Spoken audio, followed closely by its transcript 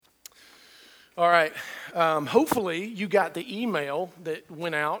All right. Hopefully you got the email that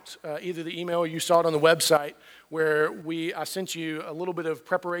went out, either the email or you saw it on the website, where I sent you a little bit of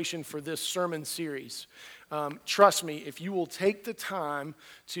preparation for this sermon series. Trust me, if you will take the time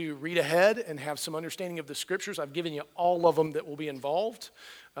to read ahead and have some understanding of the scriptures, I've given you all of them that will be involved.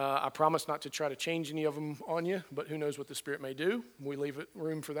 I promise not to try to change any of them on you, but who knows what the Spirit may do. We leave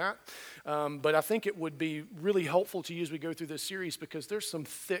room for that. But I think it would be really helpful to you as we go through this series because there's some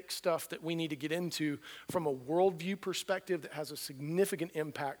thick stuff that we need to get into from a worldview perspective that has a significant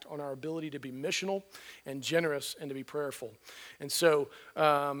impact on our ability to be missional and generous and to be prayerful. And so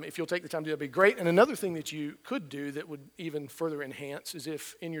if you'll take the time to do that, that'd be great. And another thing that you could do that would even further enhance is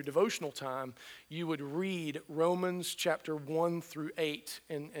if in your devotional time you would read Romans chapter 1 through 8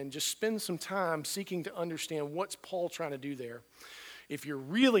 and just spend some time seeking to understand what's Paul trying to do there. If you're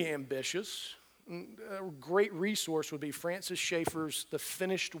really ambitious, a great resource would be Francis Schaeffer's The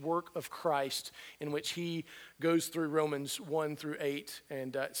Finished Work of Christ, in which he goes through Romans 1 through 8.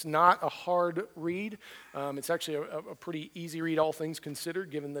 And it's not a hard read. It's actually a pretty easy read, all things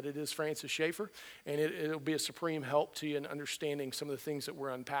considered, given that it is Francis Schaeffer. And it'll be a supreme help to you in understanding some of the things that we're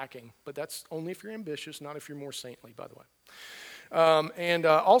unpacking. But that's only if you're ambitious, not if you're more saintly, by the way.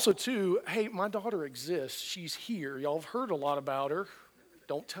 Also, too, hey, my daughter exists. She's here. Y'all have heard a lot about her.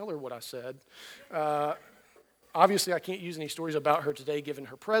 Don't tell her what I said. Obviously, I can't use any stories about her today, given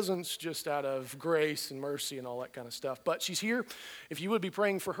her presence, just out of grace and mercy and all that kind of stuff. But she's here. If you would be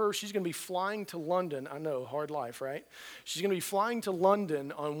praying for her, she's going to be flying to London. I know, hard life, right? She's going to be flying to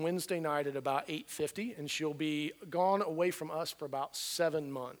London on Wednesday night at about 8:50, and she'll be gone away from us for about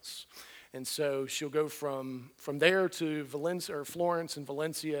 7 months. And so she'll go from there to Valencia, or Florence and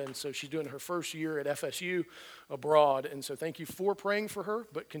Valencia, and so she's doing her first year at FSU abroad. And so thank you for praying for her,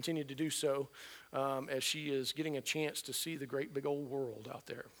 but continue to do so as she is getting a chance to see the great big old world out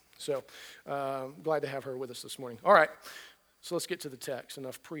there. So glad to have her with us this morning. All right, so let's get to the text.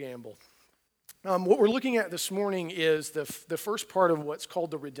 Enough preamble. What we're looking at this morning is the first part of what's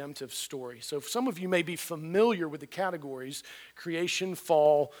called the redemptive story. So some of you may be familiar with the categories: creation,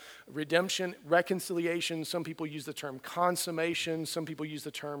 fall, redemption, reconciliation. Some people use the term consummation. Some people use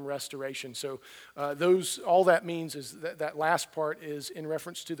the term restoration. So all that means is that last part is in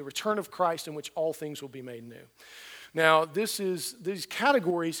reference to the return of Christ, in which all things will be made new. Now, these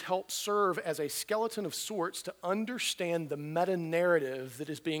categories help serve as a skeleton of sorts to understand the meta-narrative that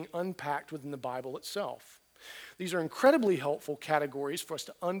is being unpacked within the Bible itself. These are incredibly helpful categories for us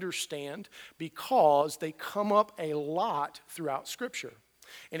to understand because they come up a lot throughout Scripture.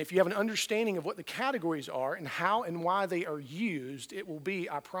 And if you have an understanding of what the categories are and how and why they are used, it will be,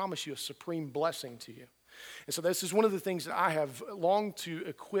 I promise you, a supreme blessing to you. And so this is one of the things that I have longed to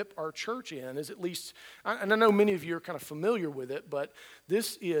equip our church in, is at least, and I know many of you are kind of familiar with it, but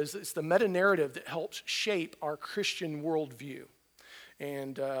it's the meta-narrative that helps shape our Christian worldview.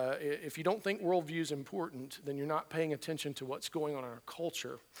 And if you don't think worldview is important, then you're not paying attention to what's going on in our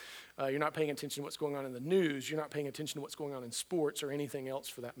culture. You're not paying attention to what's going on in the news. You're not paying attention to what's going on in sports or anything else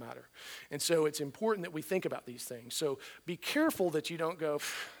for that matter. And so it's important that we think about these things. So be careful that you don't go,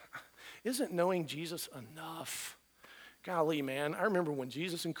 isn't knowing Jesus enough? Golly, man, I remember when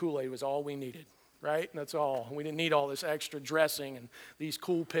Jesus and Kool-Aid was all we needed, right? And that's all. We didn't need all this extra dressing and these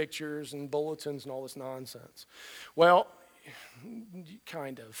cool pictures and bulletins and all this nonsense. Well,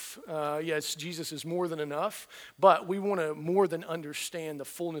 kind of. Yes, Jesus is more than enough, but we want to more than understand the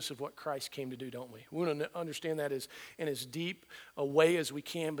fullness of what Christ came to do, don't we? We want to understand that in as deep a way as we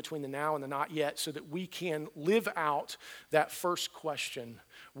can between the now and the not yet, so that we can live out that first question: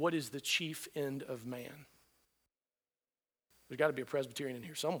 what is the chief end of man? There's got to be a Presbyterian in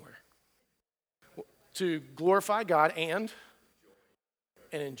here somewhere. To glorify God and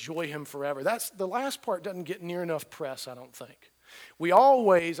enjoy Him forever. That's the last part. Doesn't get near enough press, I don't think. We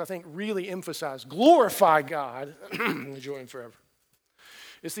always, I think, really emphasize glorify God, enjoy Him forever.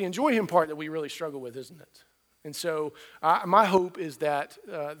 It's the enjoy Him part that we really struggle with, isn't it? And so my hope is that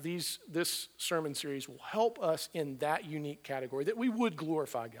this sermon series will help us in that unique category, that we would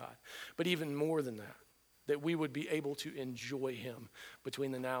glorify God, but even more than that we would be able to enjoy Him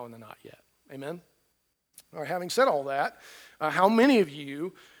between the now and the not yet. Amen? All right, having said all that, how many of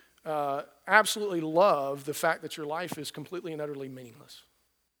you absolutely love the fact that your life is completely and utterly meaningless?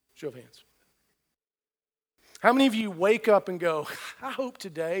 Show of hands. How many of you wake up and go, I hope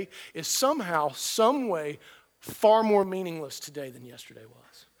today is somehow, some way, far more meaningless today than yesterday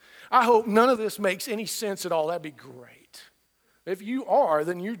was? I hope none of this makes any sense at all. That'd be great. If you are,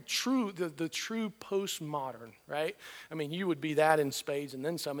 then you're the true postmodern, right? I mean, you would be that in spades and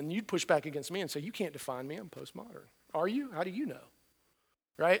then some, and you'd push back against me and say, you can't define me, I'm postmodern. Are you? How do you know?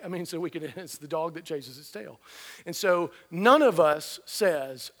 right? I mean, so it's the dog that chases its tail. And so none of us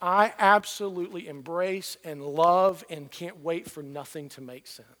says, I absolutely embrace and love and can't wait for nothing to make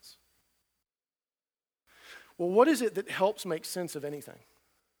sense. Well, what is it that helps make sense of anything?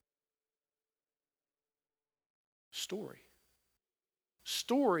 Story.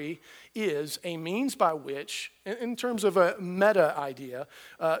 Story is a means by which, in terms of a meta idea,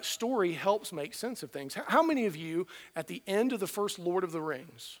 story helps make sense of things. How many of you, at the end of the first Lord of the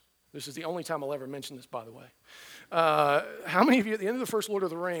Rings, this is the only time I'll ever mention this, by the way, how many of you at the end of the first Lord of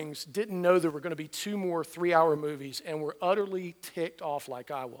the Rings didn't know there were going to be 2 more 3-hour movies and were utterly ticked off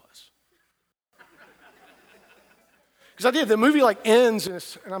like I was? Because I did. The movie ends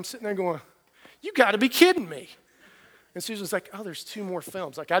and I'm sitting there going, you got to be kidding me. And Susan's like, oh, there's 2 more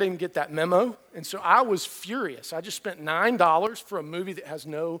films. I didn't get that memo. And so I was furious. I just spent $9 for a movie that has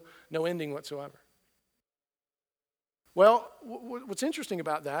no ending whatsoever. Well, what's interesting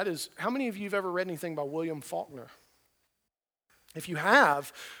about that is how many of you have ever read anything by William Faulkner? If you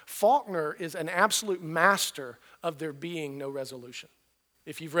have, Faulkner is an absolute master of there being no resolution.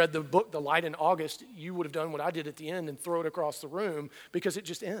 If you've read the book, The Light in August, you would have done what I did at the end and throw it across the room because it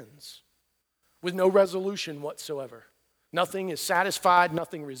just ends with no resolution whatsoever. Nothing is satisfied,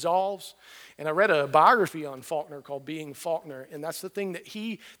 nothing resolves. And I read a biography on Faulkner called Being Faulkner, and that's the thing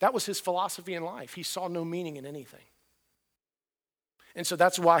that was his philosophy in life. He saw no meaning in anything. And so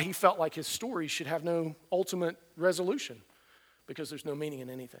that's why he felt like his story should have no ultimate resolution, because there's no meaning in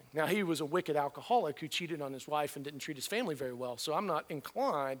anything. Now, he was a wicked alcoholic who cheated on his wife and didn't treat his family very well, so I'm not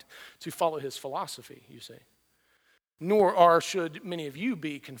inclined to follow his philosophy, you see. Nor should many of you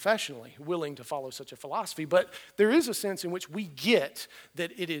be confessionally willing to follow such a philosophy. But there is a sense in which we get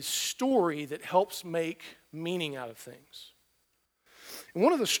that it is story that helps make meaning out of things. And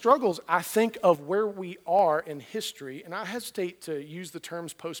one of the struggles, I think, of where we are in history, and I hesitate to use the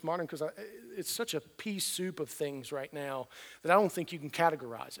terms postmodern because it's such a pea soup of things right now that I don't think you can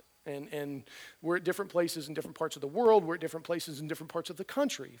categorize it. And we're at different places in different parts of the world. We're at different places in different parts of the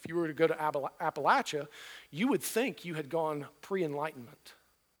country. If you were to go to Appalachia, you would think you had gone pre-Enlightenment.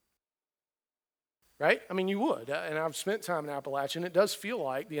 Right? I mean, you would. And I've spent time in Appalachia, and it does feel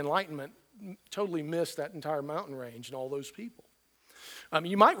like the Enlightenment totally missed that entire mountain range and all those people.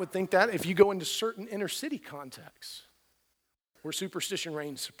 You would think that if you go into certain inner city contexts where superstition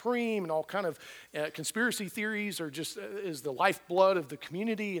reigns supreme and all kind of conspiracy theories are just is the lifeblood of the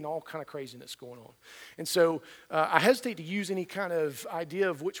community and all kind of craziness going on. And so I hesitate to use any kind of idea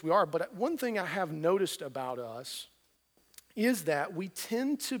of which we are, but one thing I have noticed about us is that we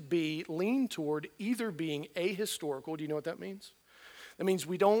tend to lean toward either being ahistorical. Do you know what that means? That means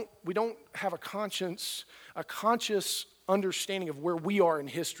we don't have a conscious understanding of where we are in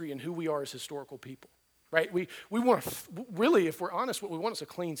history and who we are as historical people, right? We want to, really, if we're honest, what we want is a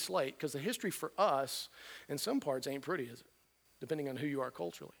clean slate, because the history for us, in some parts, ain't pretty, is it? Depending on who you are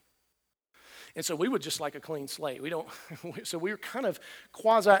culturally. And so we would just like a clean slate. So we're kind of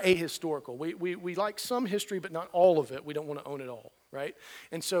quasi-ahistorical. We like some history, but not all of it. We don't want to own it all, right?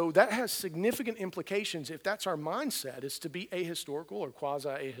 And so that has significant implications if that's our mindset, is to be ahistorical or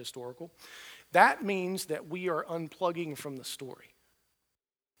quasi-ahistorical. That means that we are unplugging from the story.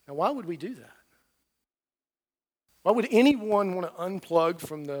 Now, why would we do that? Why would anyone want to unplug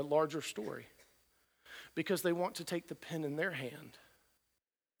from the larger story? Because they want to take the pen in their hand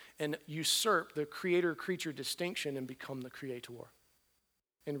and usurp the creator-creature distinction and become the creator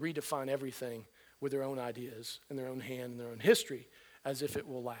and redefine everything with their own ideas and their own hand and their own history as if it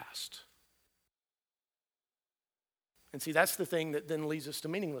will last. And see, that's the thing that then leads us to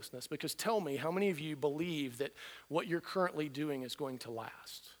meaninglessness, because tell me, how many of you believe that what you're currently doing is going to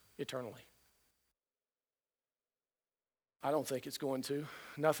last eternally? I don't think it's going to.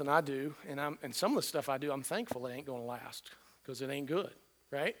 Nothing I do, and some of the stuff I do, I'm thankful it ain't going to last, because it ain't good,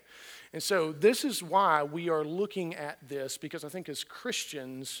 right? And so this is why we are looking at this, because I think as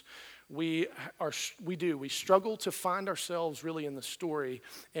Christians, we struggle to find ourselves really in the story,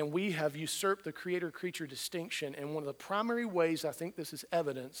 and we have usurped the creator-creature distinction. And one of the primary ways I think this is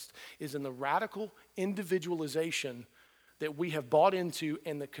evidenced is in the radical individualization that we have bought into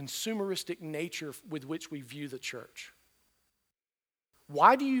and the consumeristic nature with which we view the church.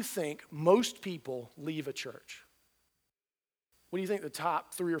 Why do you think most people leave a church? What do you think the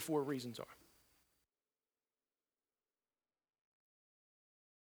top 3 or 4 reasons are?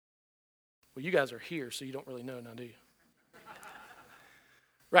 Well, you guys are here, so you don't really know now, do you?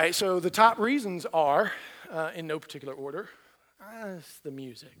 Right, so the top reasons are, in no particular order, it's the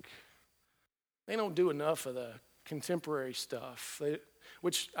music. They don't do enough of the contemporary stuff.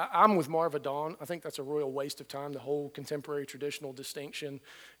 which I'm with Marva Dawn. I think that's a royal waste of time, the whole contemporary traditional distinction,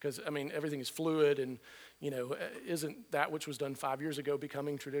 because, everything is fluid and, isn't that which was done 5 years ago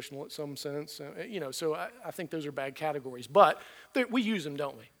becoming traditional in some sense? So I think those are bad categories, but we use them,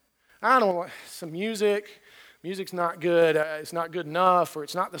 don't we? I don't want some music's not good, it's not good enough, or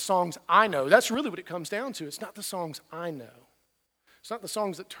it's not the songs I know. That's really what it comes down to. It's not the songs I know. It's not the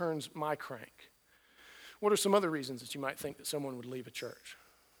songs that turns my crank. What are some other reasons that you might think that someone would leave a church?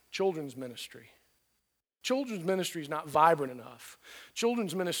 Children's ministry. Children's ministry is not vibrant enough.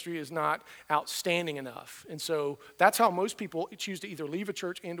 Children's ministry is not outstanding enough. And so that's how most people choose to either leave a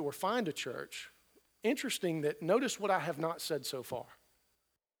church and or find a church. Interesting that notice what I have not said so far.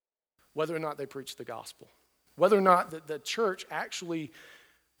 Whether or not they preach the gospel. Whether or not the church actually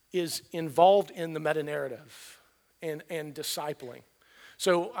is involved in the meta-narrative and discipling.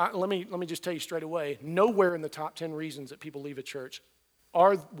 So let me just tell you straight away, nowhere in the top 10 reasons that people leave a church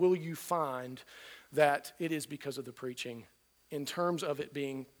will you find that it is because of the preaching in terms of it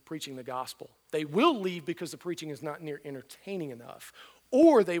being preaching the gospel. They will leave because the preaching is not near entertaining enough,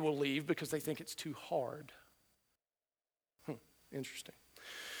 or they will leave because they think it's too hard. Interesting.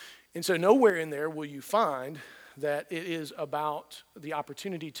 And so nowhere in there will you find that it is about the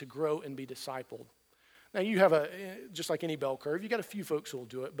opportunity to grow and be discipled. Now you have just like any bell curve, you got a few folks who will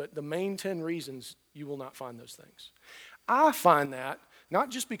do it, but the main 10 reasons you will not find those things. I find that not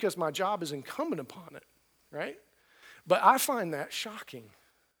just because my job is incumbent upon it, right? But I find that shocking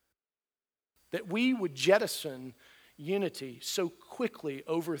that we would jettison unity so quickly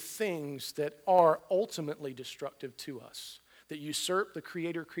over things that are ultimately destructive to us, that usurp the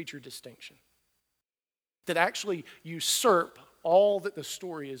creator-creature distinction, that actually usurp all that the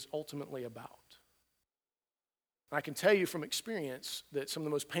story is ultimately about. I can tell you from experience that some of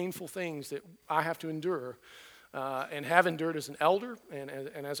the most painful things that I have to endure and have endured as an elder and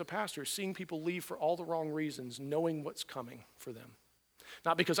as a pastor, seeing people leave for all the wrong reasons, knowing what's coming for them.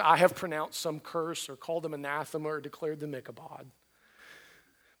 Not because I have pronounced some curse or called them anathema or declared them Ichabod,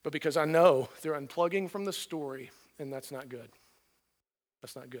 but because I know they're unplugging from the story, and that's not good.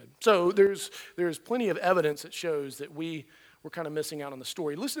 That's not good. So there's plenty of evidence that shows that we're kind of missing out on the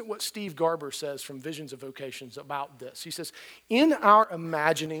story. Listen to what Steve Garber says from Visions of Vocations about this. He says, in our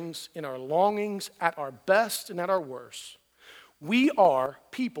imaginings, in our longings, at our best and at our worst, we are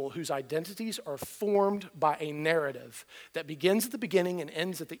people whose identities are formed by a narrative that begins at the beginning and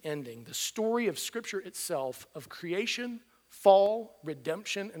ends at the ending. The story of Scripture itself of creation, fall,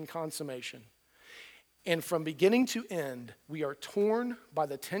 redemption, and consummation. And from beginning to end, we are torn by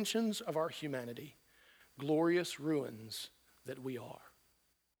the tensions of our humanity, glorious ruins that we are.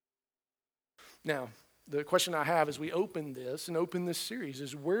 Now, the question I have as we open this series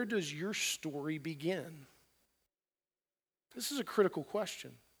is, where does your story begin? This is a critical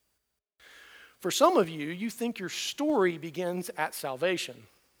question. For some of you, you think your story begins at salvation.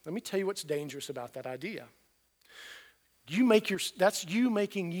 Let me tell you what's dangerous about that idea. That's you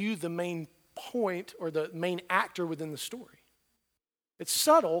making you the main point or the main actor within the story. It's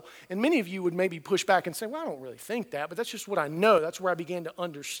subtle, and many of you would maybe push back and say, well, I don't really think that, but that's just what I know. That's where I began to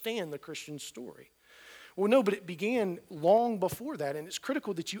understand the Christian story. Well, no, but it began long before that, and it's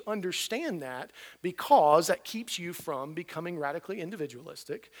critical that you understand that because that keeps you from becoming radically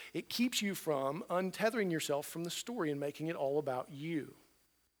individualistic. It keeps you from untethering yourself from the story and making it all about you,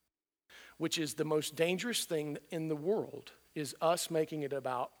 which is the most dangerous thing in the world, is us making it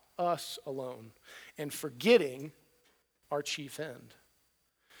about us alone and forgetting our chief end.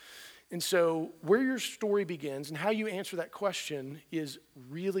 And so where your story begins and how you answer that question is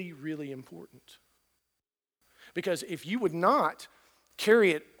really, really important. Because if you would not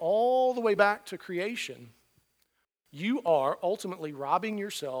carry it all the way back to creation, you are ultimately robbing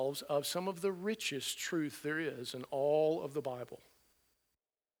yourselves of some of the richest truth there is in all of the Bible.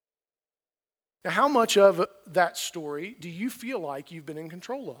 Now, how much of that story do you feel like you've been in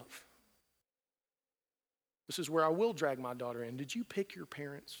control of? This is where I will drag my daughter in. Did you pick your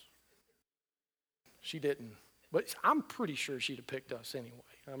parents? She didn't. But I'm pretty sure she'd have picked us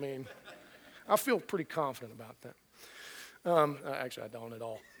anyway. I feel pretty confident about that. Actually, I don't at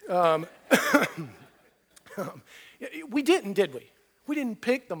all. We didn't, did we? We didn't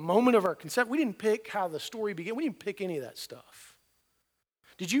pick the moment of our conception. We didn't pick how the story began. We didn't pick any of that stuff.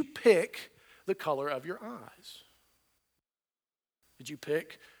 Did you pick the color of your eyes? Did you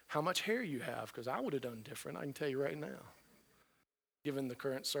pick how much hair you have? Because I would have done different, I can tell you right now, given the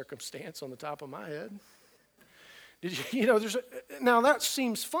current circumstance on the top of my head. Now that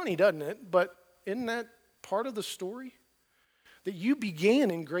seems funny, doesn't it? But isn't that part of the story? That you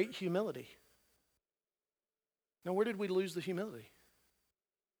began in great humility. Now, where did we lose the humility?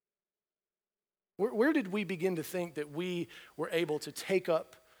 Where did we begin to think that we were able to take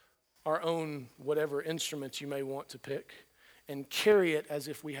up our own whatever instruments you may want to pick and carry it as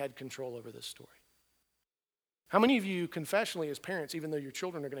if we had control over this story? How many of you confessionally as parents, even though your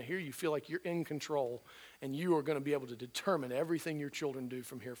children are going to hear you, feel like you're in control and you are going to be able to determine everything your children do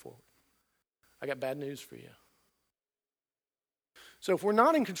from here forward? I got bad news for you. So if we're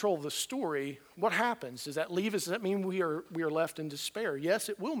not in control of the story, what happens? Does that leave us? Does that mean we are left in despair? Yes,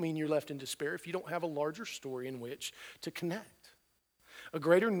 it will mean you're left in despair if you don't have a larger story in which to connect. A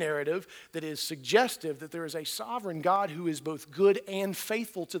greater narrative that is suggestive that there is a sovereign God who is both good and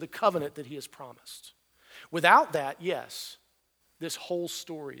faithful to the covenant that he has promised. Without that, yes, this whole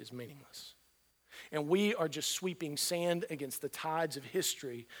story is meaningless. And we are just sweeping sand against the tides of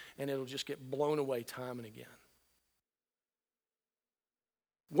history, and it'll just get blown away time and again.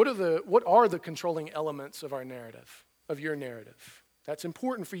 What are the controlling elements of our narrative, of your narrative? That's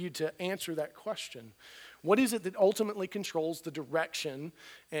important for you to answer that question. What is it that ultimately controls the direction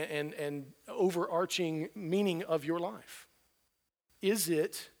and overarching meaning of your life? Is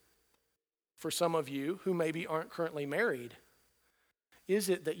it, for some of you who maybe aren't currently married, is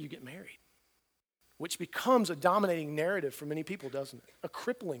it that you get married? Which becomes a dominating narrative for many people, doesn't it? A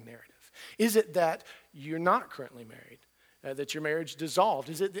crippling narrative. Is it that you're not currently married? That your marriage dissolved?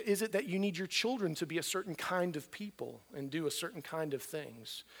 Is it that you need your children to be a certain kind of people and do a certain kind of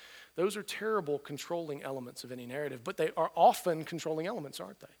things? Those are terrible controlling elements of any narrative, but they are often controlling elements,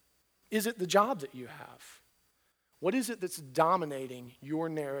 aren't they? Is it the job that you have? What is it that's dominating your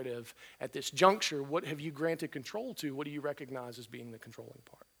narrative at this juncture? What have you granted control to? What do you recognize as being the controlling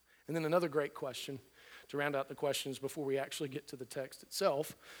part? And then another great question to round out the questions before we actually get to the text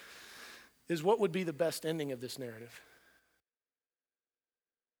itself is, what would be the best ending of this narrative?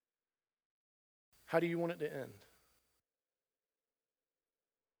 How do you want it to end?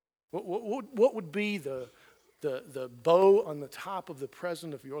 What would be the bow on the top of the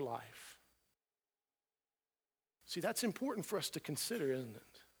present of your life? See, that's important for us to consider, isn't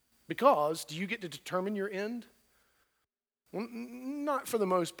it? Because do you get to determine your end? Well, not for the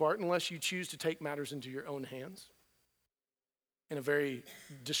most part, unless you choose to take matters into your own hands in a very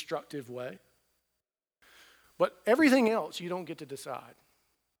destructive way. But everything else you don't get to decide.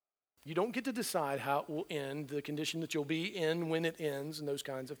 You don't get to decide how it will end, the condition that you'll be in when it ends, and those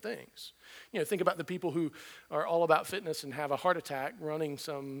kinds of things. You know, think about the people who are all about fitness and have a heart attack running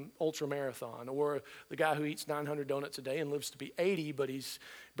some ultra marathon, or the guy who eats 900 donuts a day and lives to be 80, but he's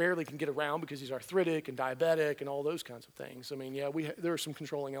barely can get around because he's arthritic and diabetic and all those kinds of things. I mean, yeah, there are some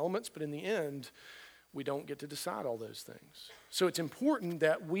controlling elements, but in the end, we don't get to decide all those things. So it's important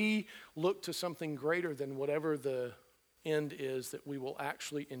that we look to something greater than whatever the end is that we will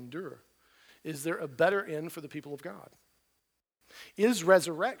actually endure. Is there a better end for the people of God? Is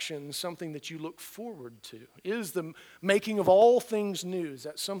resurrection something that you look forward to? Is the making of all things new, is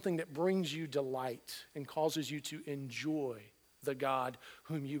that something that brings you delight and causes you to enjoy the God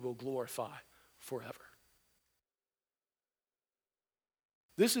whom you will glorify forever?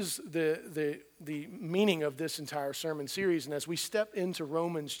 This is the meaning of this entire sermon series, and as we step into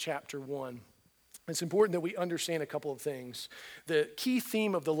Romans chapter 1, it's important that we understand a couple of things. The key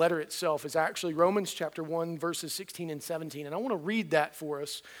theme of the letter itself is actually Romans chapter 1, verses 16 and 17. And I want to read that for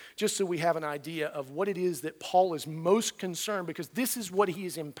us just so we have an idea of what it is that Paul is most concerned, because this is what he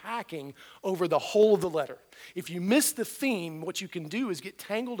is unpacking over the whole of the letter. If you miss the theme, what you can do is get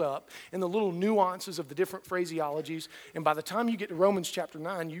tangled up in the little nuances of the different phraseologies. And by the time you get to Romans chapter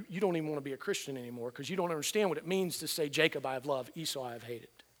 9, you don't even want to be a Christian anymore, because you don't understand what it means to say, Jacob I have loved, Esau I have hated.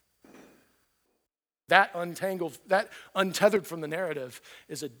 That untethered from the narrative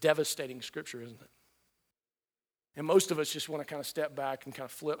is a devastating scripture, isn't it? And most of us just want to kind of step back and kind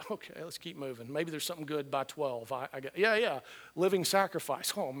of flip. Okay, let's keep moving. Maybe there's something good by 12. Living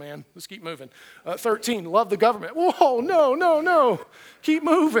sacrifice. Oh, man, let's keep moving. 13, love the government. Whoa, no. Keep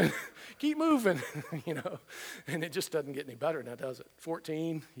moving. Keep moving. And it just doesn't get any better now, does it?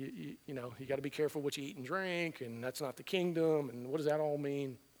 14, you got to be careful what you eat and drink, and that's not the kingdom, and what does that all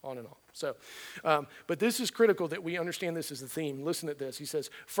mean? On and on. So, but this is critical that we understand this as the theme. Listen to this. He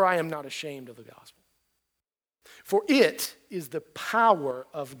says, for I am not ashamed of the gospel. For it is the power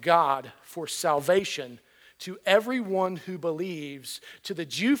of God for salvation to everyone who believes, to the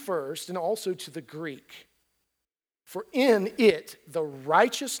Jew first and also to the Greek. For in it the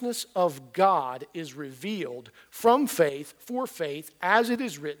righteousness of God is revealed from faith for faith, as it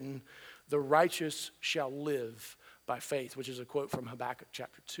is written, the righteous shall live by faith, which is a quote from Habakkuk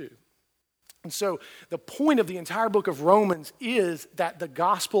chapter 2. And so the point of the entire book of Romans is that the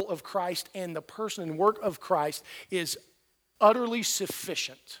gospel of Christ and the person and work of Christ is utterly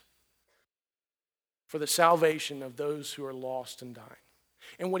sufficient for the salvation of those who are lost and dying.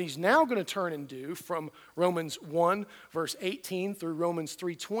 And what he's now going to turn and do from Romans 1, verse 18 through Romans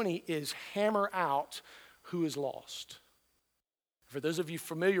 3:20 is hammer out who is lost. For those of you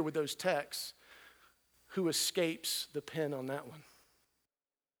familiar with those texts, who escapes the pen on that one?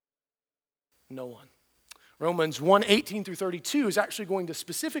 No one. Romans 1, 18 through 32 is actually going to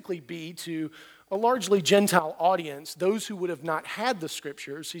specifically be to a largely Gentile audience, those who would have not had the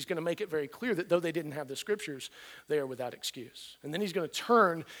scriptures. He's going to make it very clear that though they didn't have the scriptures, they are without excuse. And then he's going to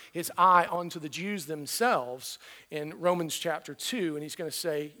turn his eye onto the Jews themselves in Romans chapter 2, and he's going to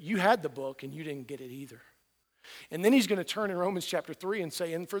say, you had the book and you didn't get it either. And then he's going to turn in Romans chapter 3 and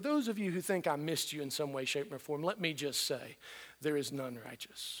say, and for those of you who think I missed you in some way, shape, or form, let me just say, there is none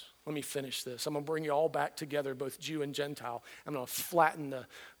righteous. Let me finish this. I'm going to bring you all back together, both Jew and Gentile. I'm going to flatten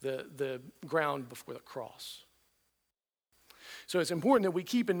the ground before the cross. So it's important that we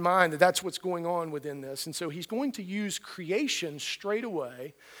keep in mind that that's what's going on within this. And so he's going to use creation straight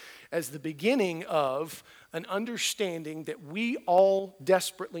away as the beginning of an understanding that we all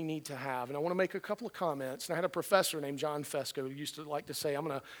desperately need to have. And I want to make a couple of comments. And I had a professor named John Fesco who used to like to say, I'm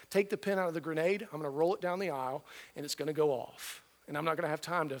going to take the pin out of the grenade, I'm going to roll it down the aisle, and it's going to go off. And I'm not going to have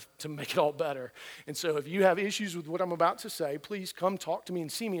time to make it all better. And so if you have issues with what I'm about to say, please come talk to me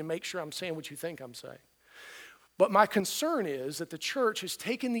and see me and make sure I'm saying what you think I'm saying. But my concern is that the church has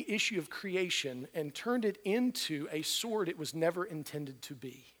taken the issue of creation and turned it into a sword it was never intended to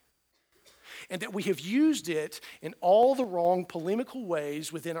be. And that we have used it in all the wrong polemical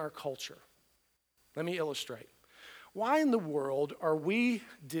ways within our culture. Let me illustrate. Why in the world are we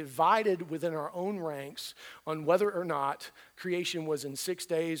divided within our own ranks on whether or not creation was in 6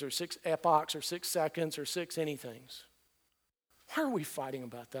 days or 6 epochs or 6 seconds or 6 anythings? Why are we fighting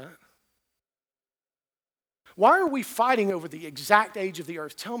about that? Why are we fighting over the exact age of the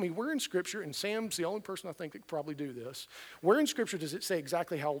earth? Tell me, where in Scripture, and Sam's the only person I think that could probably do this, where in Scripture does it say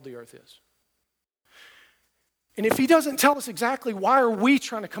exactly how old the earth is? And if he doesn't tell us exactly, why are we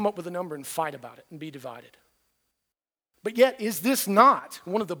trying to come up with a number and fight about it and be divided? But yet, is this not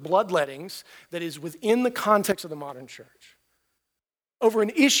one of the bloodlettings that is within the context of the modern church over an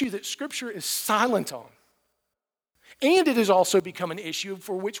issue that Scripture is silent on? And it has also become an issue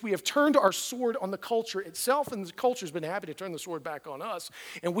for which we have turned our sword on the culture itself, and the culture has been happy to turn the sword back on us,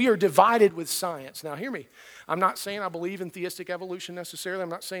 and we are divided with science. Now, hear me. I'm not saying I believe in theistic evolution necessarily. I'm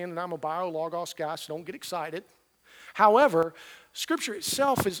not saying that I'm a biologos guy, so don't get excited. However, Scripture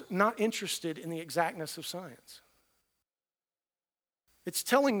itself is not interested in the exactness of science. It's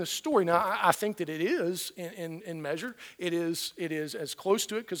telling the story. Now, I think that it is, in measure, it is as close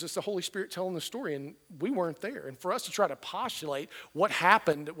to it because it's the Holy Spirit telling the story, and we weren't there. And for us to try to postulate what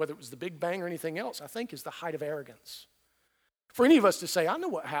happened, whether it was the Big Bang or anything else, I think is the height of arrogance. For any of us to say, I know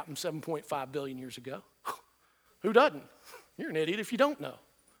what happened 7.5 billion years ago. Who doesn't? You're an idiot if you don't know.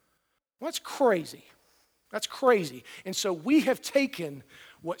 Well, that's crazy. That's crazy. And so we have taken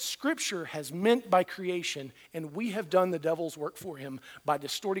what Scripture has meant by creation, and we have done the devil's work for him by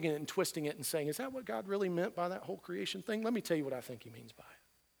distorting it and twisting it and saying, is that what God really meant by that whole creation thing? Let me tell you what I think he means by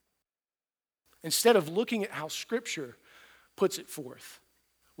it. Instead of looking at how Scripture puts it forth,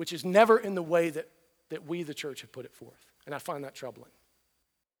 which is never in the way that we, the church, have put it forth. And I find that troubling.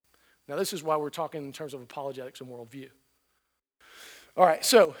 Now, this is why we're talking in terms of apologetics and worldview. All right,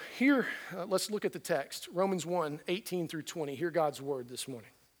 so here, let's look at the text. Romans 1, 18 through 20. Hear God's word this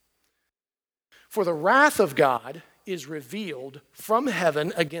morning. For the wrath of God is revealed from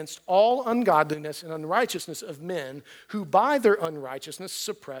heaven against all ungodliness and unrighteousness of men who by their unrighteousness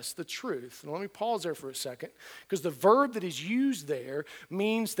suppress the truth. And let me pause there for a second, because the verb that is used there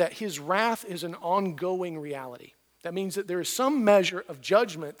means that his wrath is an ongoing reality. That means that there is some measure of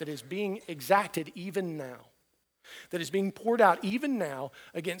judgment that is being exacted even now, that is being poured out even now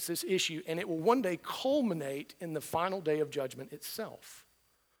against this issue, and it will one day culminate in the final day of judgment itself.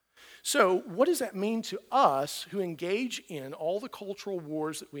 So what does that mean to us who engage in all the cultural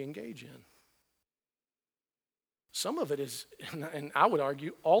wars that we engage in? Some of it is, and I would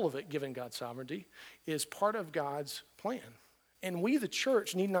argue all of it, given God's sovereignty, is part of God's plan. And we, the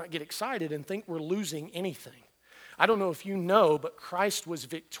church, need not get excited and think we're losing anything. I don't know if you know, but Christ was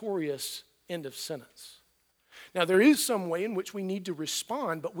victorious, end of sentence. Now, there is some way in which we need to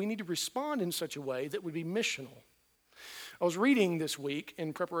respond, but we need to respond in such a way that would be missional. I was reading this week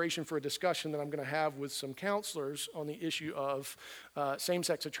in preparation for a discussion that I'm going to have with some counselors on the issue of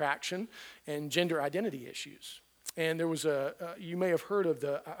same-sex attraction and gender identity issues. And there was you may have heard of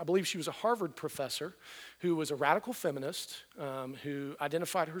I believe she was a Harvard professor who was a radical feminist who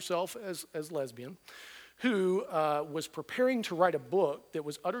identified herself as lesbian, who was preparing to write a book that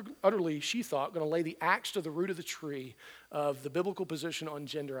was utterly, she thought, going to lay the axe to the root of the tree of the biblical position on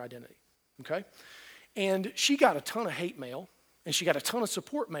gender identity, okay? And she got a ton of hate mail, and she got a ton of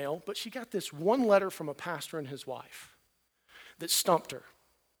support mail, but she got this one letter from a pastor and his wife that stumped her.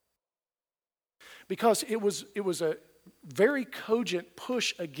 Because it was a very cogent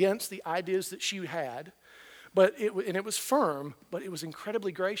push against the ideas that she had, and it was firm, but it was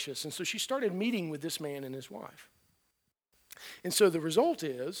incredibly gracious. And so she started meeting with this man and his wife. And so the result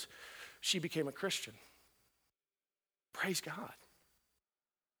is she became a Christian. Praise God.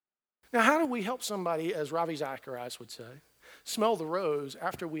 Now, how do we help somebody, as Ravi Zacharias would say, smell the rose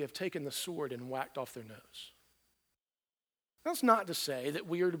after we have taken the sword and whacked off their nose? That's not to say that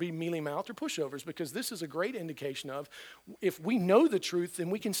we are to be mealy-mouthed or pushovers, because this is a great indication of if we know the truth, then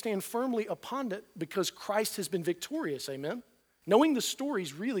we can stand firmly upon it because Christ has been victorious, amen? Knowing the story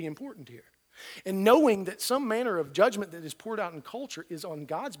is really important here. And knowing that some manner of judgment that is poured out in culture is on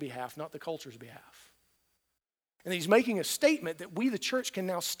God's behalf, not the culture's behalf. And he's making a statement that we, the church, can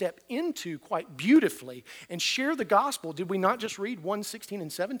now step into quite beautifully and share the gospel. Did we not just read 1:16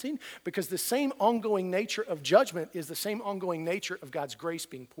 and 17? Because the same ongoing nature of judgment is the same ongoing nature of God's grace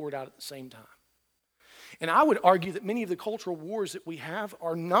being poured out at the same time. And I would argue that many of the cultural wars that we have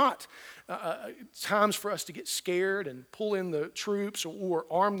are not times for us to get scared and pull in the troops or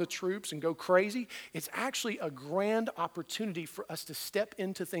arm the troops and go crazy. It's actually a grand opportunity for us to step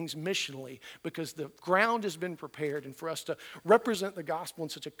into things missionally because the ground has been prepared, and for us to represent the gospel in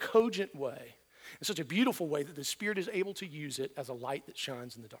such a cogent way, in such a beautiful way that the Spirit is able to use it as a light that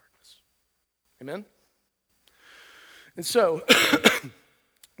shines in the darkness. Amen? And so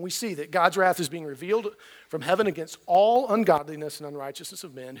we see that God's wrath is being revealed from heaven against all ungodliness and unrighteousness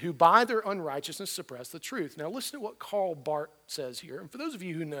of men who by their unrighteousness suppress the truth. Now listen to what Karl Barth says here. And for those of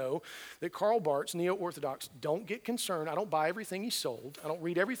you who know that Karl Barth's neo-Orthodox, don't get concerned. I don't buy everything he sold. I don't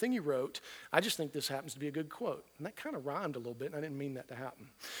read everything he wrote. I just think this happens to be a good quote. And that kind of rhymed a little bit, and I didn't mean that to happen.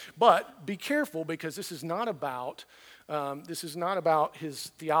 But be careful, because this is not about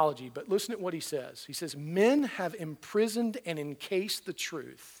his theology, but listen to what he says. He says, men have imprisoned and encased the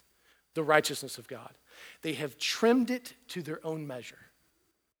truth, the righteousness of God. They have trimmed it to their own measure.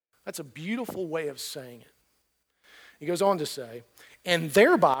 That's a beautiful way of saying it. He goes on to say, and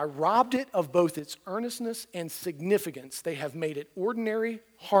thereby robbed it of both its earnestness and significance. They have made it ordinary,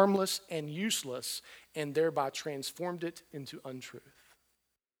 harmless, and useless, and thereby transformed it into untruth.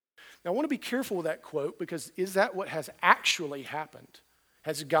 Now, I want to be careful with that quote, because is that what has actually happened?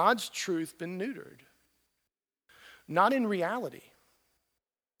 Has God's truth been neutered? Not in reality,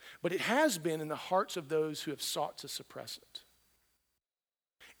 but it has been in the hearts of those who have sought to suppress it.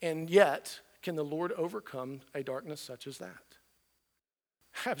 And yet, can the Lord overcome a darkness such as that?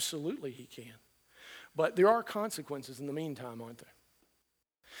 Absolutely, he can. But there are consequences in the meantime, aren't there?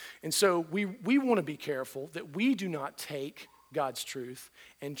 And so we want to be careful that we do not take God's truth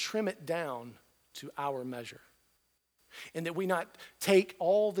and trim it down to our measure. And that we not take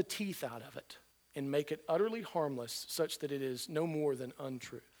all the teeth out of it and make it utterly harmless such that it is no more than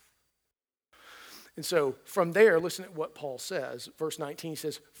untruth. And so from there, listen to what Paul says. Verse 19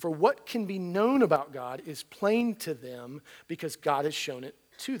 says, for what can be known about God is plain to them because God has shown it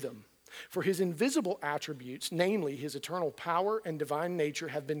to them. For his invisible attributes, namely his eternal power and divine nature,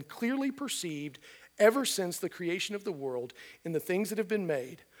 have been clearly perceived ever since the creation of the world in the things that have been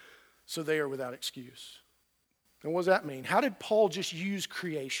made, so they are without excuse. And what does that mean? How did Paul just use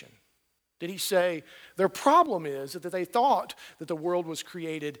creation? Did he say, their problem is that they thought that the world was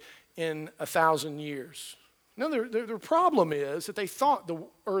created in 1,000 years? No, their problem is that they thought the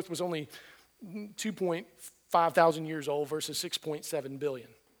earth was only 2.5 thousand years old versus 6.7 billion.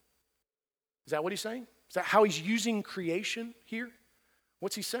 Is that what he's saying? Is that how he's using creation here?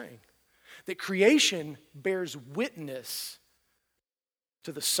 What's he saying? That creation bears witness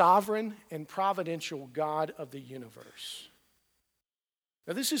to the sovereign and providential God of the universe.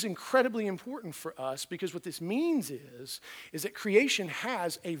 Now, this is incredibly important for us, because what this means is that creation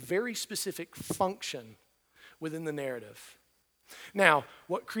has a very specific function within the narrative. Now,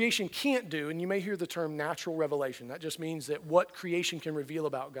 what creation can't do, and you may hear the term natural revelation, that just means that what creation can reveal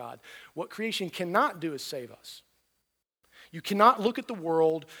about God. What creation cannot do is save us. You cannot look at the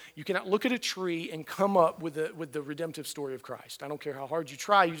world, you cannot look at a tree and come up with the redemptive story of Christ. I don't care how hard you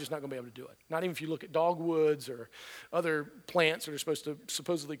try, you're just not going to be able to do it. Not even if you look at dogwoods or other plants that are supposed to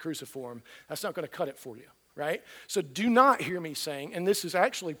supposedly cruciform. That's not going to cut it for you, right? So do not hear me saying, and this is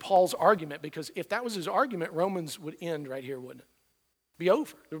actually Paul's argument, because if that was his argument, Romans would end right here, wouldn't it? Be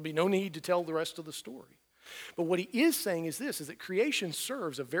over. There would be no need to tell the rest of the story. But what he is saying is this, is that creation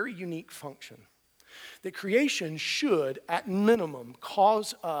serves a very unique function. that creation should, at minimum,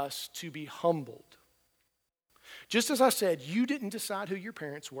 cause us to be humbled. Just as I said, you didn't decide who your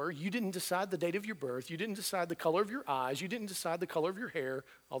parents were. You didn't decide the date of your birth. You didn't decide the color of your eyes. You didn't decide the color of your hair,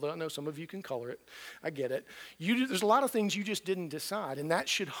 although I know some of you can color it. I get it. There's a lot of things you just didn't decide, and that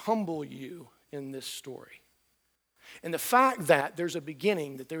should humble you in this story. And the fact that there's a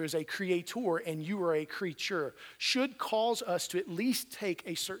beginning, that there is a creator and you are a creature, should cause us to at least take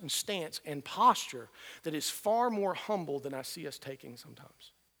a certain stance and posture that is far more humble than I see us taking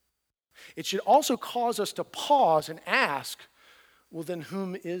sometimes. It should also cause us to pause and ask, well, then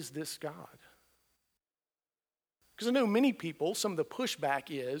whom is this God? Because I know many people, some of the pushback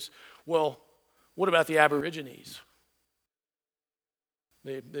is, well, what about the Aborigines?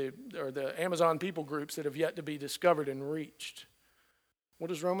 Or the Amazon people groups that have yet to be discovered and reached. What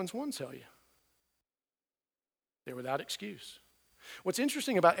does Romans 1 tell you? They're without excuse. What's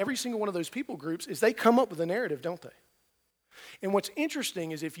interesting about every single one of those people groups is they come up with a narrative, don't they? And what's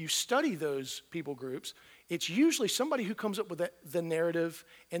interesting is if you study those people groups, it's usually somebody who comes up with the narrative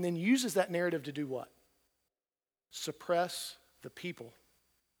and then uses that narrative to do what? Suppress the people.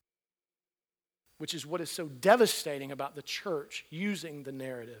 Which is what is so devastating about the church using the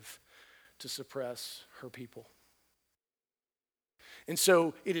narrative to suppress her people. And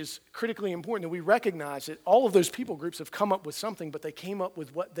so it is critically important that we recognize that all of those people groups have come up with something, but they came up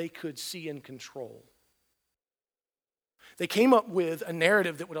with what they could see and control. They came up with a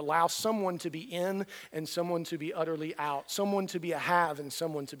narrative that would allow someone to be in and someone to be utterly out, someone to be a have and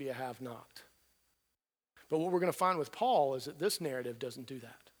someone to be a have-not. But what we're going to find with Paul is that this narrative doesn't do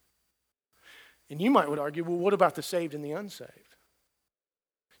that. And you would argue, well, what about the saved and the unsaved?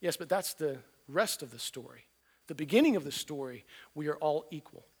 Yes, but that's the rest of the story. The beginning of the story, we are all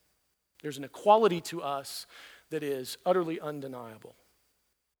equal. There's an equality to us that is utterly undeniable.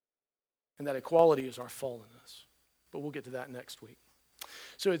 And that equality is our fallenness. But we'll get to that next week.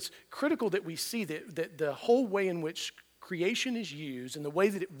 So it's critical that we see that the whole way in which creation is used and the way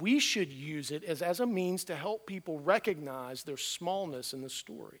that we should use it is as a means to help people recognize their smallness in the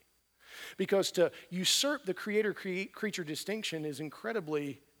story. Because to usurp the creator-creature distinction is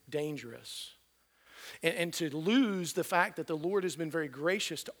incredibly dangerous. And to lose the fact that the Lord has been very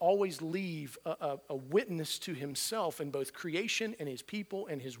gracious to always leave a witness to himself in both creation and his people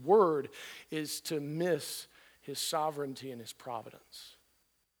and his word is to miss his sovereignty and his providence.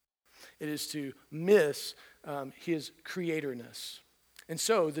 It is to miss his creatorness. And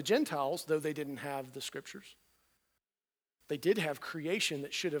so the Gentiles, though they didn't have the scriptures, they did have creation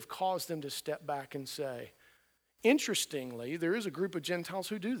that should have caused them to step back and say, interestingly, there is a group of Gentiles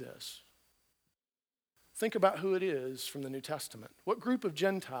who do this. Think about who it is from the New Testament. What group of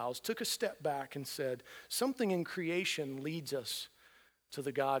Gentiles took a step back and said, something in creation leads us to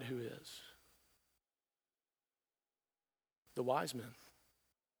the God who is? The wise men.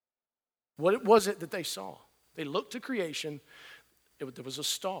 What was it that they saw? They looked to creation. There was a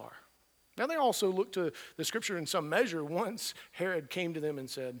star. Now they also looked to the scripture in some measure. Once Herod came to them and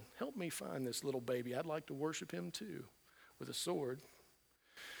said, help me find this little baby. I'd like to worship him too, with a sword.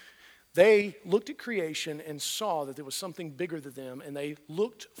 They looked at creation and saw that there was something bigger than them, and they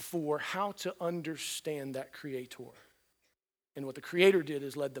looked for how to understand that creator. And what the creator did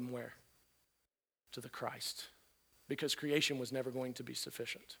is led them where? To the Christ. Because creation was never going to be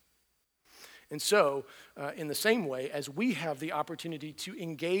sufficient. And so, in the same way, as we have the opportunity to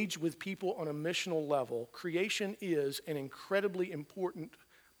engage with people on a missional level, creation is an incredibly important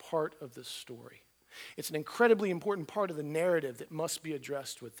part of this story. It's an incredibly important part of the narrative that must be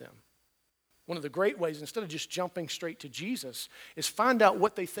addressed with them. One of the great ways, instead of just jumping straight to Jesus, is find out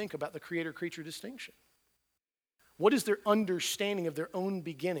what they think about the creator-creature distinction. What is their understanding of their own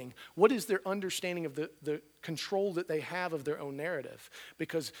beginning? What is their understanding of the control that they have of their own narrative?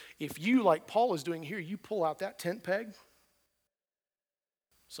 Because if you, like Paul is doing here, you pull out that tent peg,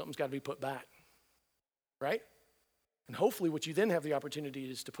 something's got to be put back, right? And hopefully what you then have the opportunity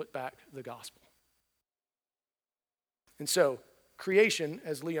is to put back the gospel. And so, creation,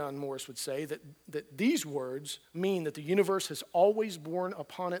 as Leon Morris would say, that these words mean that the universe has always borne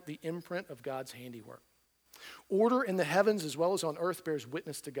upon it the imprint of God's handiwork. Order in the heavens as well as on earth bears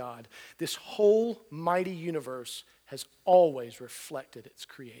witness to God. This whole mighty universe has always reflected its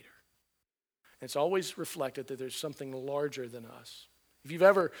creator. It's always reflected that there's something larger than us. If you've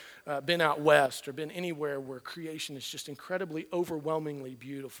ever been out west or been anywhere where creation is just incredibly, overwhelmingly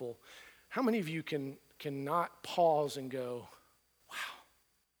beautiful, how many of you cannot pause and go, wow,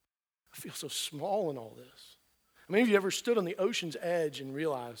 I feel so small in all this? How many of you ever stood on the ocean's edge and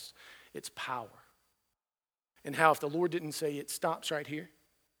realized its power? And how if the Lord didn't say it stops right here,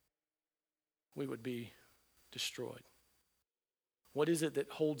 we would be destroyed. What is it that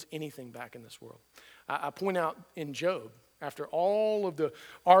holds anything back in this world? I point out in Job, after all of the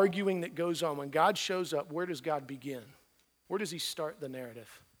arguing that goes on, when God shows up, where does God begin? Where does he start the narrative?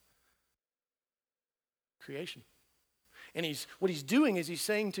 Creation. And what he's doing is he's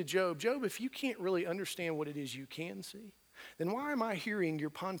saying to Job, Job, if you can't really understand what it is you can see, then why am I hearing your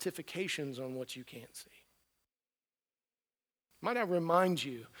pontifications on what you can't see? Might I remind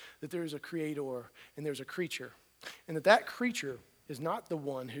you that there is a creator and there's a creature, and that creature is not the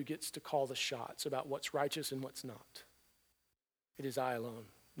one who gets to call the shots about what's righteous and what's not. It is I alone.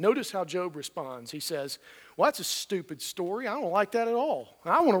 Notice how Job responds. He says, well, that's a stupid story. I don't like that at all.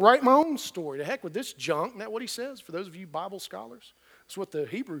 I want to write my own story. To heck with this junk. Isn't that what he says? For those of you Bible scholars. That's what the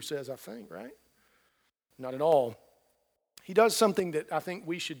Hebrew says, I think, right? Not at all. He does something that I think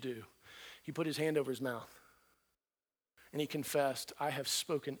we should do. He put his hand over his mouth. And he confessed, I have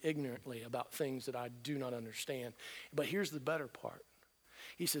spoken ignorantly about things that I do not understand. But here's the better part.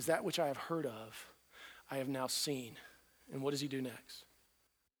 He says, that which I have heard of, I have now seen. And what does he do next?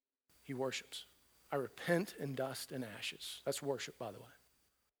 He worships. I repent in dust and ashes. That's worship, by the way.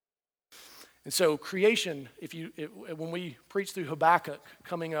 And so creation, when we preach through Habakkuk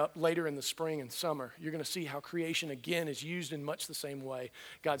coming up later in the spring and summer, you're going to see how creation again is used in much the same way.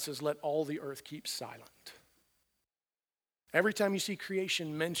 God says, let all the earth keep silent. Every time you see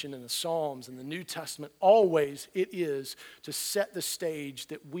creation mentioned in the Psalms and the New Testament, always it is to set the stage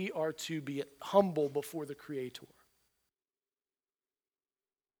that we are to be humble before the Creator.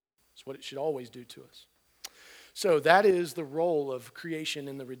 It's what it should always do to us. So that is the role of creation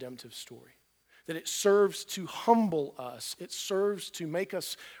in the redemptive story. That it serves to humble us. It serves to make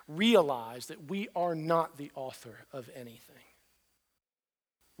us realize that we are not the author of anything.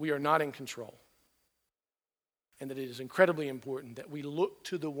 We are not in control. And that it is incredibly important that we look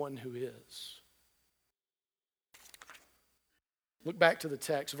to the one who is. Look back to the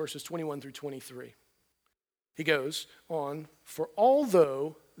text, verses 21 through 23. He goes on, for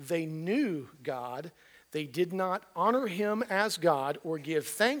although they knew God, they did not honor him as God or give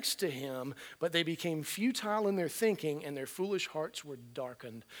thanks to him, but they became futile in their thinking and their foolish hearts were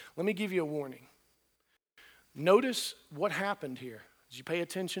darkened. Let me give you a warning. Notice what happened here. Did you pay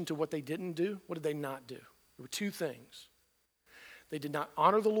attention to what they didn't do? What did they not do? There were two things. They did not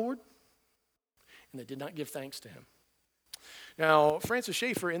honor the Lord, and they did not give thanks to him. Now, Francis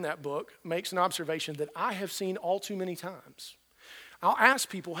Schaeffer in that book makes an observation that I have seen all too many times. I'll ask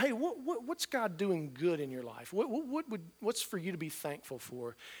people, hey, what's God doing good in your life? What's for you to be thankful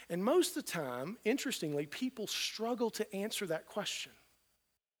for? And most of the time, interestingly, people struggle to answer that question.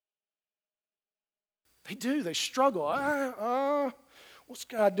 They do. They struggle. What's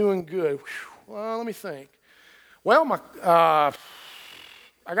God doing good? Well, let me think. Well, I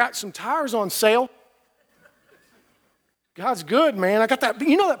got some tires on sale. God's good, man. I got that,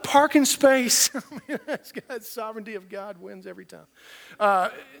 that parking space. God's sovereignty of God wins every time.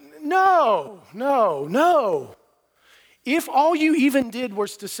 No. If all you even did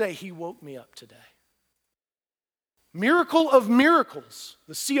was to say, he woke me up today. Miracle of miracles.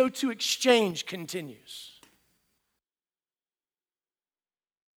 The CO2 exchange continues.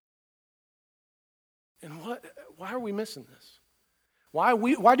 And why are we missing this?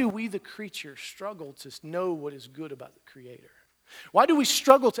 Why do we, the creature, struggle to know what is good about the Creator? Why do we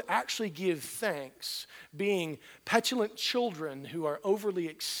struggle to actually give thanks, being petulant children who are overly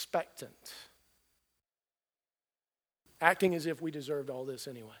expectant, acting as if we deserved all this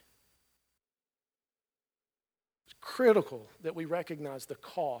anyway? It's critical that we recognize the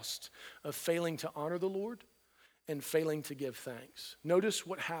cost of failing to honor the Lord and failing to give thanks. Notice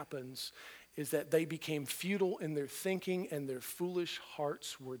what happens is that they became futile in their thinking and their foolish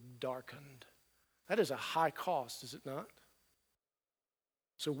hearts were darkened. That is a high cost, is it not?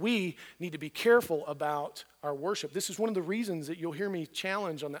 So we need to be careful about our worship. This is one of the reasons that you'll hear me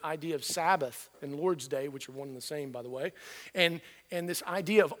challenge on the idea of Sabbath and Lord's Day, which are one and the same, by the way. And this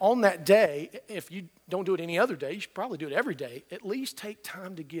idea of on that day, if you don't do it any other day, you should probably do it every day, at least take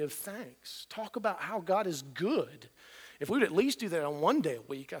time to give thanks. Talk about how God is good. If we would at least do that on one day a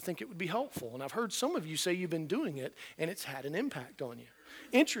week, I think it would be helpful. And I've heard some of you say you've been doing it, and it's had an impact on you.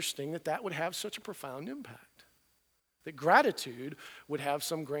 Interesting that would have such a profound impact. That gratitude would have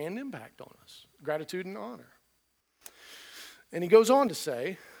some grand impact on us. Gratitude and honor. And he goes on to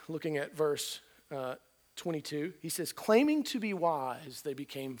say, looking at verse 22, he says, claiming to be wise, they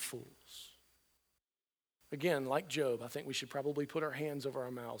became fools. Again, like Job, I think we should probably put our hands over our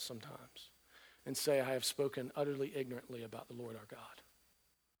mouths sometimes and say, I have spoken utterly ignorantly about the Lord our God.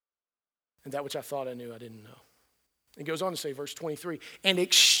 And that which I thought I knew, I didn't know. It goes on to say, verse 23, and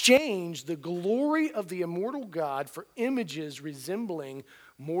exchanged the glory of the immortal God for images resembling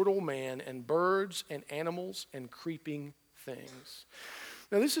mortal man and birds and animals and creeping things.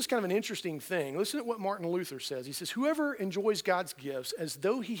 Now, this is kind of an interesting thing. Listen to what Martin Luther says. He says, whoever enjoys God's gifts as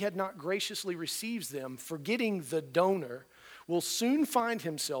though he had not graciously received them, forgetting the donor, will soon find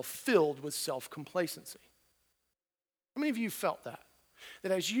himself filled with self-complacency. How many of you felt that?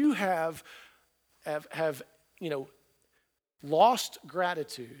 That as you have lost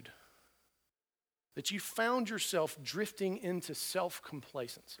gratitude, that you found yourself drifting into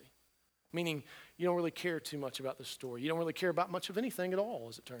self-complacency, meaning you don't really care too much about the story. You don't really care about much of anything at all,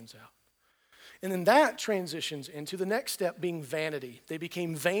 as it turns out. And then that transitions into the next step being vanity. They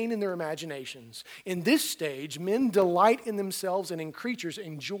became vain in their imaginations. In this stage, men delight in themselves and in creatures,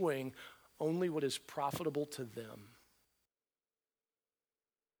 enjoying only what is profitable to them.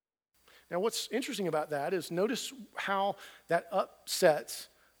 Now, what's interesting about that is notice how that upsets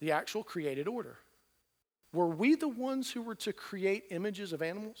the actual created order. Were we the ones who were to create images of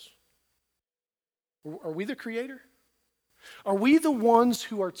animals? Are we the creator? Are we the ones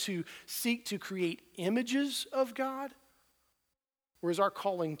who are to seek to create images of God? Or is our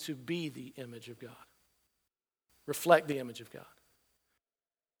calling to be the image of God? Reflect the image of God?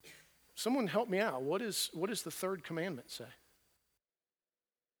 Someone help me out. What does the third commandment say?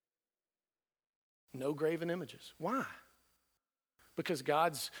 No graven images. Why? Because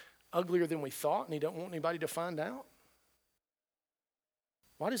God's uglier than we thought and he don't want anybody to find out?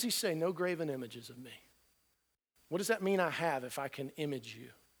 Why does he say no graven images of me? What does that mean I have if I can image you?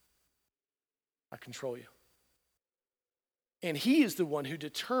 I control you. And he is the one who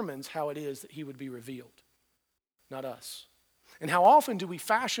determines how it is that he would be revealed, not us. And how often do we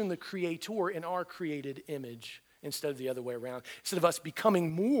fashion the creator in our created image instead of the other way around? Instead of us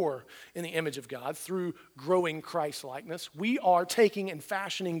becoming more in the image of God through growing Christ-likeness, we are taking and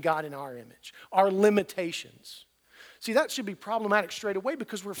fashioning God in our image, our limitations. See, that should be problematic straight away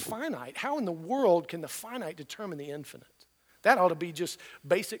because we're finite. How in the world can the finite determine the infinite? That ought to be just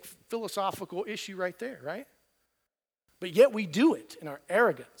basic philosophical issue right there, right? But yet we do it in our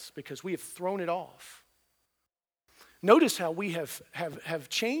arrogance because we have thrown it off. Notice how we have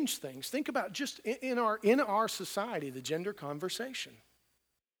changed things. Think about just in our society, the gender conversation.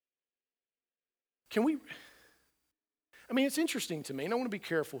 It's interesting to me, and I want to be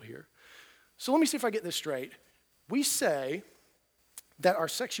careful here. So let me see if I get this straight. We say that our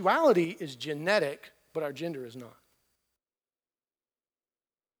sexuality is genetic, but our gender is not.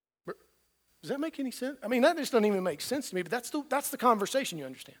 Does that make any sense? That just doesn't even make sense to me, but that's the conversation, you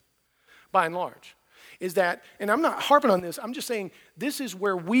understand, by and large. Is that, and I'm not harping on this, I'm just saying this is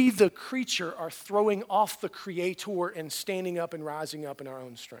where we, the creature, are throwing off the creator and standing up and rising up in our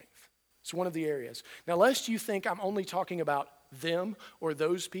own strength. It's one of the areas. Now, lest you think I'm only talking about them or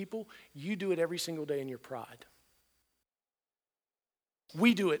those people, you do it every single day in your pride.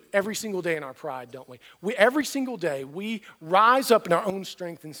 We do it every single day in our pride, don't we? Every single day, we rise up in our own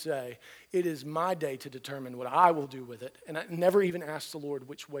strength and say, it is my day to determine what I will do with it. And I never even ask the Lord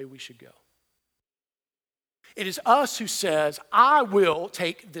which way we should go. It is us who says, I will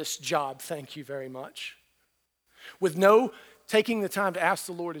take this job, thank you very much. With no taking the time to ask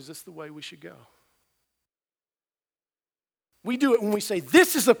the Lord, is this the way we should go? We do it when we say,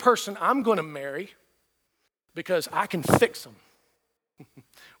 this is the person I'm going to marry because I can fix them.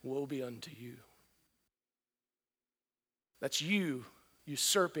 Woe be unto you. That's you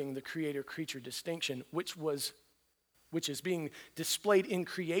usurping the creator-creature distinction, which is being displayed in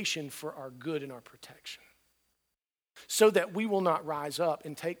creation for our good and our protection. So that we will not rise up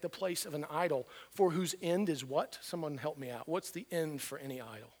and take the place of an idol for whose end is what? Someone help me out. What's the end for any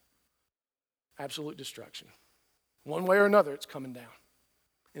idol? Absolute destruction. One way or another, it's coming down.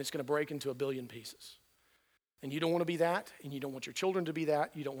 And it's going to break into a billion pieces. And you don't want to be that, and you don't want your children to be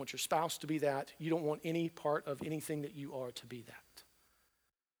that, you don't want your spouse to be that, you don't want any part of anything that you are to be that.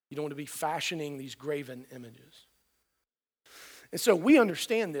 You don't want to be fashioning these graven images. And so we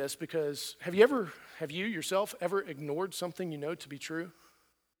understand this because have you yourself ever ignored something you know to be true?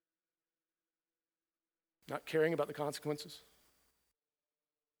 Not caring about the consequences?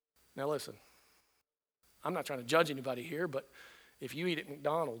 Now listen, I'm not trying to judge anybody here, but if you eat at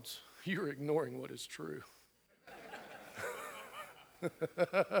McDonald's, you're ignoring what is true.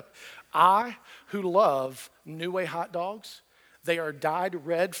 I, who love New Way hot dogs, they are dyed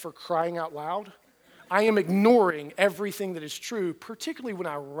red for crying out loud. I am ignoring everything that is true, particularly when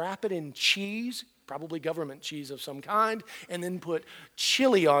I wrap it in cheese, probably government cheese of some kind, and then put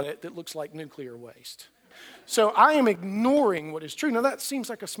chili on it that looks like nuclear waste. So I am ignoring what is true. Now that seems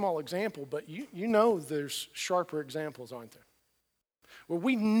like a small example, but you know there's sharper examples, aren't there? Where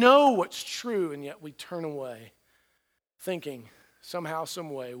we know what's true and yet we turn away thinking somehow, some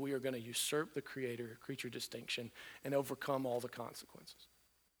way we are going to usurp the creator-creature distinction and overcome all the consequences.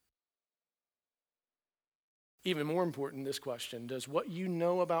 Even more important, this question, does what you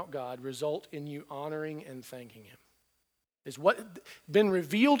know about God result in you honoring and thanking him? Is what been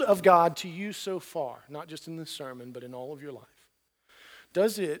revealed of God to you so far, not just in this sermon, but in all of your life,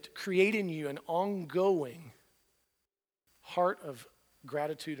 does it create in you an ongoing heart of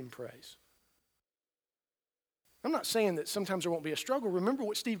gratitude and praise? I'm not saying that sometimes there won't be a struggle. Remember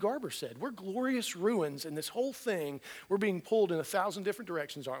what Steve Garber said. We're glorious ruins, and this whole thing, we're being pulled in 1,000 different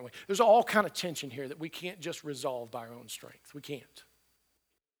directions, aren't we? There's all kind of tension here that we can't just resolve by our own strength. We can't.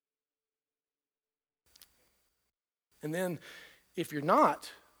 And then, if you're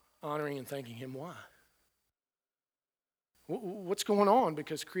not honoring and thanking him, why? What's going on?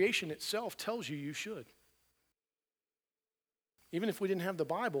 Because creation itself tells you you should. Even if we didn't have the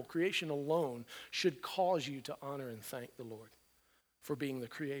Bible, creation alone should cause you to honor and thank the Lord for being the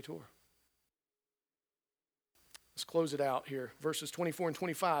creator. Let's close it out here. Verses 24 and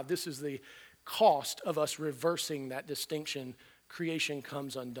 25. This is the cost of us reversing that distinction. Creation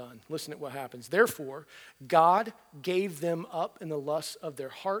comes undone. Listen to what happens. Therefore, God gave them up in the lusts of their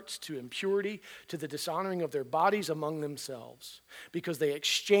hearts to impurity, to the dishonoring of their bodies among themselves, because they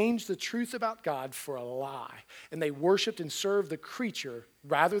exchanged the truth about God for a lie, and they worshiped and served the creature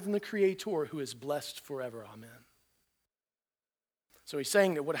rather than the Creator, who is blessed forever. Amen. So he's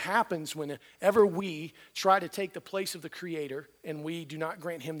saying that what happens whenever we try to take the place of the Creator and we do not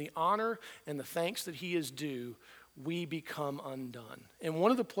grant him the honor and the thanks that he is due, we become undone. And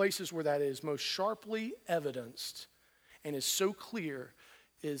one of the places where that is most sharply evidenced and is so clear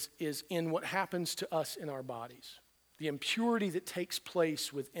is in what happens to us in our bodies. The impurity that takes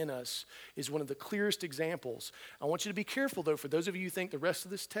place within us is one of the clearest examples. I want you to be careful, though, for those of you who think the rest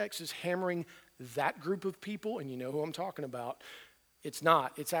of this text is hammering that group of people, and you know who I'm talking about. It's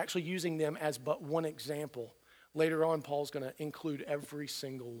not. It's actually using them as but one example. Later on, Paul's going to include every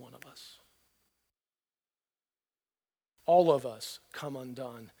single one of us. All of us come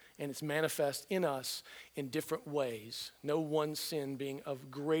undone, and it's manifest in us in different ways, no one sin being of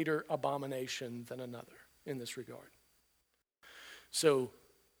greater abomination than another in this regard. So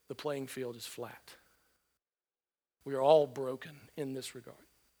the playing field is flat. We are all broken in this regard.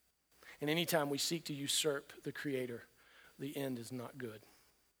 And anytime we seek to usurp the Creator, the end is not good.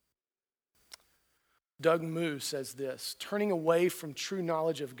 Doug Moo says this: turning away from true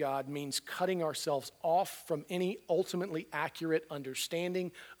knowledge of God means cutting ourselves off from any ultimately accurate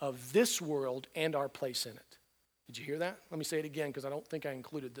understanding of this world and our place in it. Did you hear that? Let me say it again because I don't think I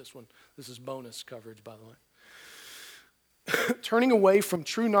included this one. This is bonus coverage, by the way. Turning away from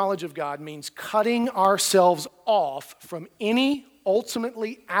true knowledge of God means cutting ourselves off from any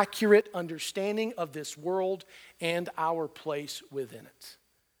ultimately accurate understanding of this world and our place within it.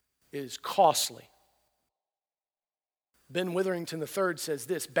 It is costly. Ben Witherington III says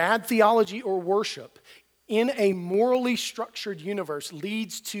this: bad theology or worship in a morally structured universe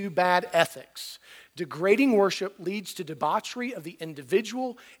leads to bad ethics. Degrading worship leads to debauchery of the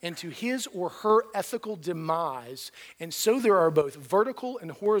individual and to his or her ethical demise. And so there are both vertical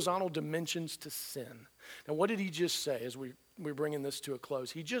and horizontal dimensions to sin. Now, what did he just say as we're bringing this to a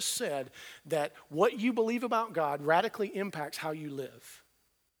close? He just said that what you believe about God radically impacts how you live.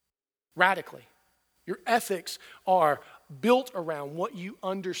 Radically. Your ethics are built around what you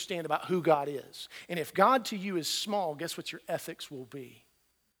understand about who God is. And if God to you is small, guess what your ethics will be?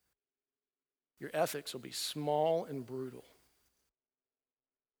 Your ethics will be small and brutal.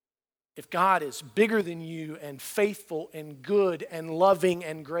 If God is bigger than you and faithful and good and loving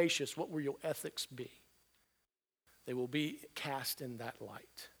and gracious, what will your ethics be? They will be cast in that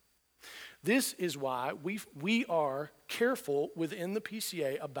light. This is why we are careful within the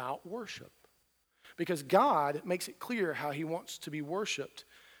PCA about worship. Because God makes it clear how he wants to be worshiped.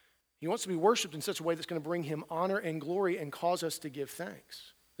 He wants to be worshiped in such a way that's going to bring him honor and glory and cause us to give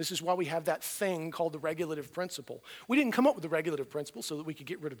thanks. This is why we have that thing called the regulative principle. We didn't come up with the regulative principle so that we could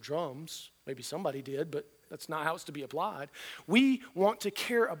get rid of drums. Maybe somebody did, but that's not how it's to be applied. We want to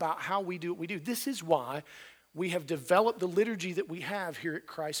care about how we do what we do. This is why we have developed the liturgy that we have here at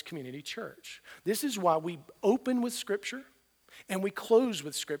Christ Community Church. This is why we open with Scripture and we close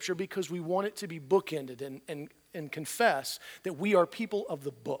with Scripture, because we want it to be bookended and confess that we are people of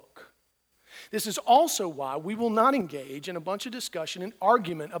the book. This is also why we will not engage in a bunch of discussion and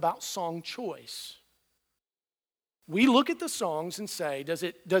argument about song choice. We look at the songs and say,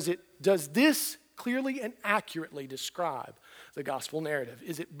 does this clearly and accurately describe the gospel narrative?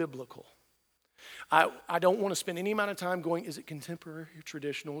 Is it biblical? I don't want to spend any amount of time going, is it contemporary or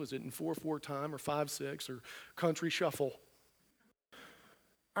traditional? Is it in 4/4 time or 5/6 or country shuffle?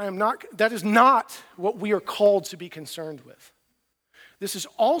 That is not what we are called to be concerned with. This is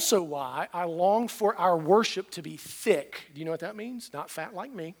also why I long for our worship to be thick. Do you know what that means? Not fat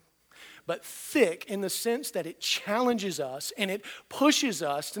like me, but thick in the sense that it challenges us and it pushes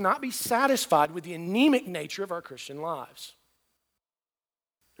us to not be satisfied with the anemic nature of our Christian lives.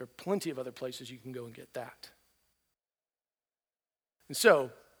 There are plenty of other places you can go and get that. And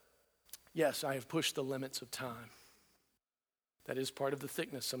so, yes, I have pushed the limits of time. That is part of the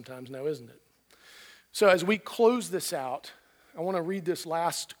thickness sometimes now, isn't it? So as we close this out, I want to read this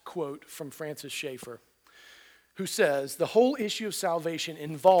last quote from Francis Schaeffer, who says, the whole issue of salvation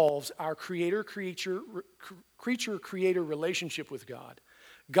involves our creature-creator relationship with God.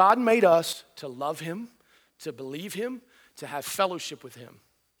 God made us to love him, to believe him, to have fellowship with him.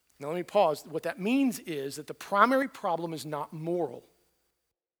 Now let me pause. What that means is that the primary problem is not moral.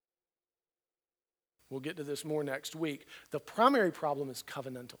 We'll get to this more next week. The primary problem is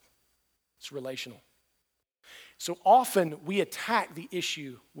covenantal. It's relational. So often we attack the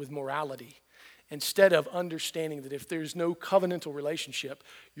issue with morality instead of understanding that if there's no covenantal relationship,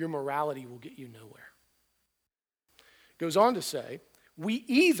 your morality will get you nowhere. It goes on to say, we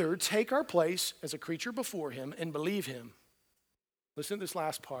either take our place as a creature before him and believe him. Listen to this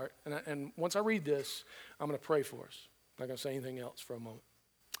last part, and once I read this, I'm going to pray for us. I'm not going to say anything else for a moment.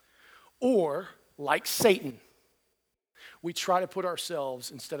 Or, like Satan, we try to put ourselves,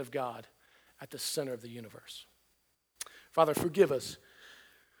 instead of God, at the center of the universe. Father, forgive us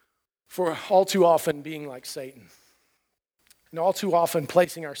for all too often being like Satan, and all too often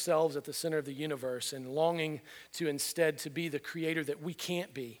placing ourselves at the center of the universe and longing to instead to be the creator that we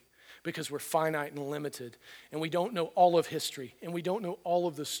can't be, because we're finite and limited, and we don't know all of history, and we don't know all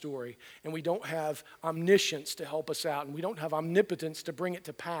of the story, and we don't have omniscience to help us out, and we don't have omnipotence to bring it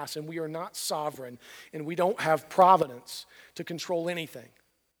to pass, and we are not sovereign, and we don't have providence to control anything.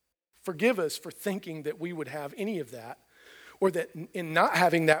 Forgive us for thinking that we would have any of that, or that in not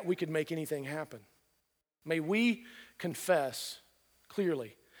having that, we could make anything happen. May we confess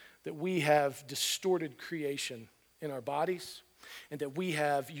clearly that we have distorted creation in our bodies, and that we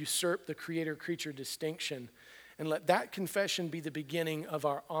have usurped the creator-creature distinction. And let that confession be the beginning of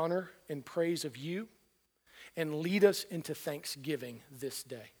our honor and praise of you, and lead us into thanksgiving this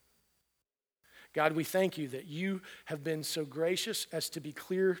day. God, we thank you that you have been so gracious as to be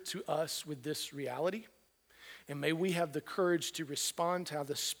clear to us with this reality. And may we have the courage to respond to how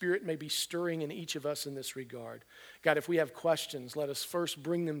the Spirit may be stirring in each of us in this regard. God, if we have questions, let us first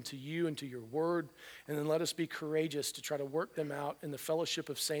bring them to you and to your word, and then let us be courageous to try to work them out in the fellowship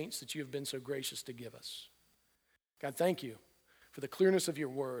of saints that you have been so gracious to give us. God, thank you for the clearness of your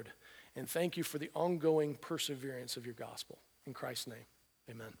word, and thank you for the ongoing perseverance of your gospel. In Christ's name,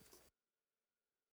 amen.